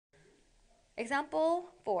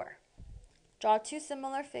Example 4. Draw two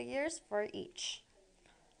similar figures for each.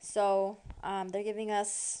 So they're giving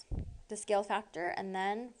us the scale factor, and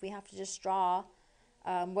then we have to just draw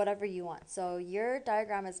whatever you want. So your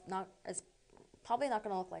diagram is probably not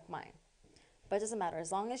going to look like mine, but it doesn't matter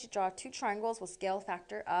as long as you draw two triangles with scale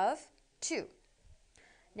factor of 2.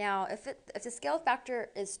 Now, if the scale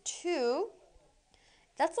factor is 2,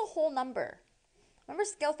 that's a whole number. Remember,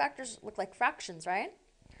 scale factors look like fractions, right?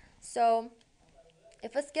 So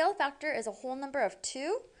if a scale factor is a whole number of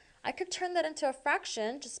 2, I could turn that into a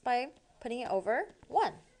fraction just by putting it over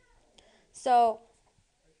 1. So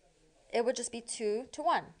it would just be 2 to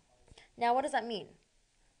 1. Now, what does that mean?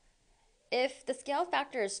 If the scale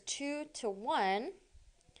factor is 2 to 1,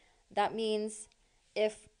 that means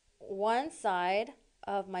if one side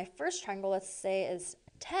of my first triangle, let's say, is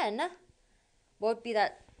 10, what would be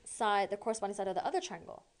that side, the corresponding side of the other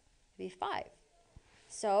triangle? It would be 5.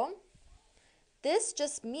 So this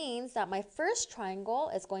just means that my first triangle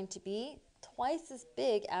is going to be twice as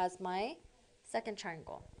big as my second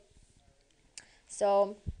triangle.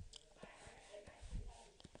 So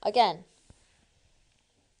again,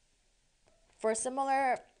 for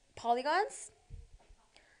similar polygons,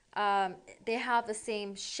 they have the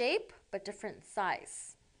same shape but different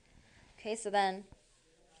size. Okay, so then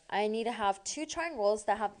I need to have two triangles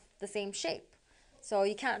that have the same shape. So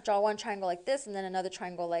you can't draw one triangle like this and then another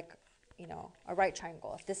triangle like, a right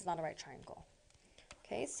triangle if this is not a right triangle.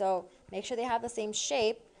 Okay, so make sure they have the same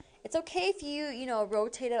shape. It's okay if you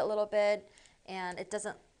rotate it a little bit and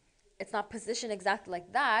it's not positioned exactly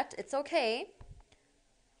like that. It's okay,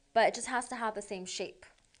 but it just has to have the same shape.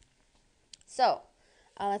 So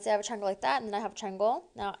let's say I have a triangle like that, and then I have a triangle.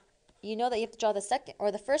 Now, you know that you have to draw the second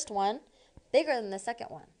or the first one bigger than the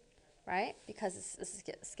second one, right? Because this is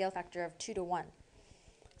a scale factor of 2 to 1.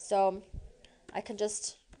 So I can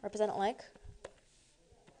just represent it like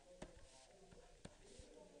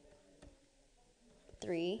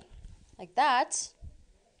 3, like that.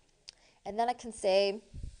 And then I can say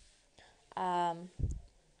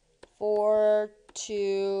 4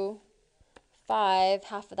 to 5,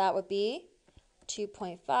 half of that would be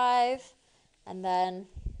 2.5, and then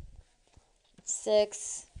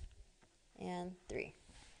 6 and 3.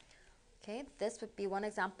 Okay, this would be one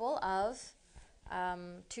example of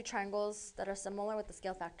two triangles that are similar with the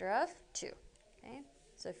scale factor of 2. Okay,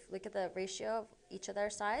 so if you look at the ratio of each of their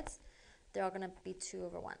sides, they're all going to be 2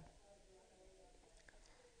 over 1.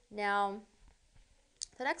 Now,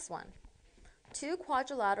 the next one, two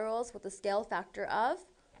quadrilaterals with a scale factor of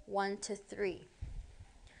 1 to 3.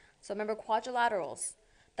 So remember, quadrilaterals,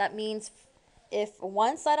 that means if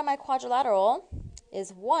one side of my quadrilateral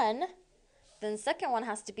is 1, then the second one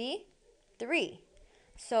has to be 3.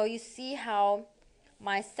 So you see how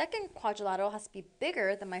my second quadrilateral has to be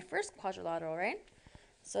bigger than my first quadrilateral, right?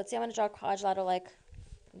 So let's say I'm going to draw a quadrilateral like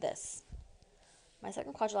this. My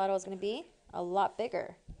second quadrilateral is going to be a lot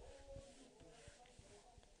bigger.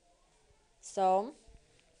 So,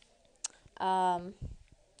 and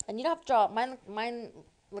you don't have to draw, mine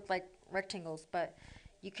look like rectangles, but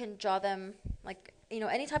you can draw them like,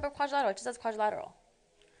 any type of quadrilateral, just as quadrilateral.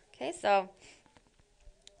 Okay, so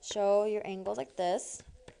show your angles like this,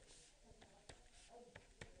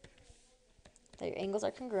 that your angles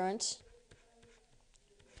are congruent.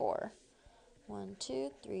 4. 1,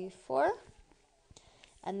 2, 3, 4.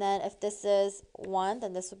 And then if this is 1,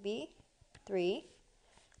 then this would be 3.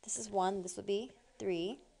 If this is 1, this would be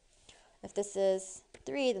 3. If this is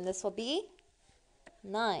 3, then this will be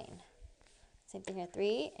 9. Same thing here,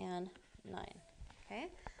 3 and 9. Okay,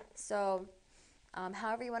 so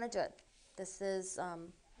however you want to do it. This is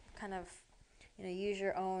kind of, use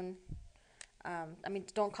your own.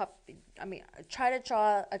 Don't copy. Try to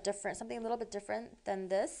draw something a little bit different than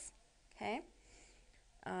this. Okay,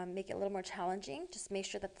 make it a little more challenging. Just make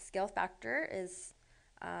sure that the scale factor is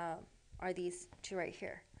are these two right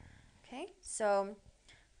here. Okay, so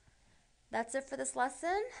that's it for this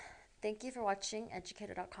lesson. Thank you for watching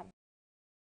Educator.com.